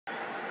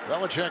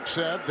Belichick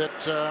said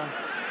that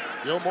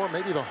Gilmore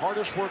may be the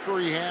hardest worker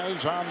he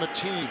has on the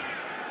team.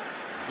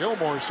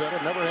 Gilmore said,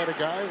 I've never had a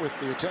guy with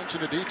the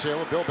attention to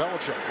detail of Bill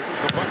Belichick. Here's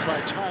the punt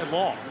by Ty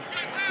Long.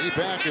 Deep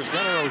back is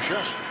Gunnar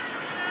Olszewski.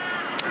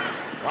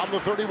 From the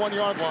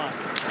 31-yard line.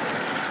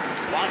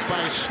 Blocked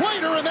by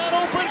Slater, and that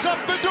opens up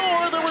the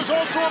door. There was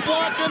also a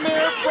block in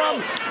there from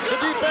the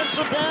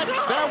defensive back.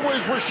 That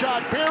was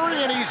Rashad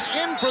Berry, and he's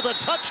in for the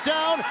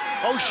touchdown.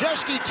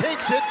 Olszewski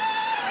takes it.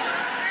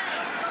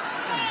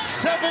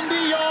 70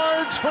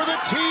 yards for the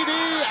TD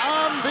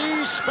on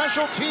the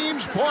special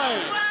teams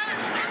play.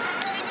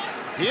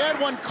 He had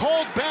one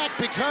called back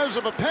because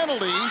of a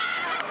penalty,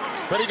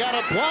 but he got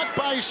a block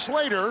by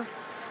Slater,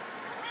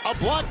 a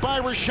block by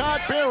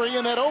Rashad Berry,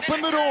 and that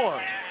opened the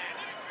door.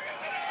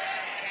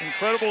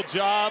 Incredible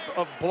job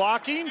of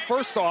blocking.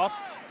 First off,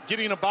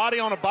 getting a body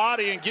on a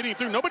body and getting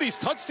through. Nobody's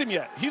touched him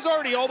yet. He's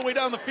already all the way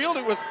down the field.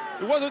 It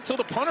wasn't until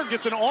the punter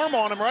gets an arm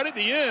on him right at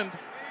the end.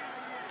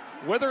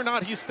 Whether or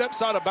not he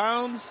steps out of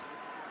bounds,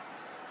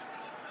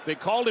 they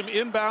called him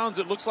inbounds.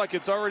 It looks like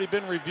it's already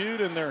been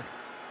reviewed, and they're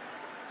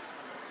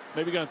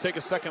maybe going to take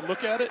a second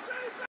look at it.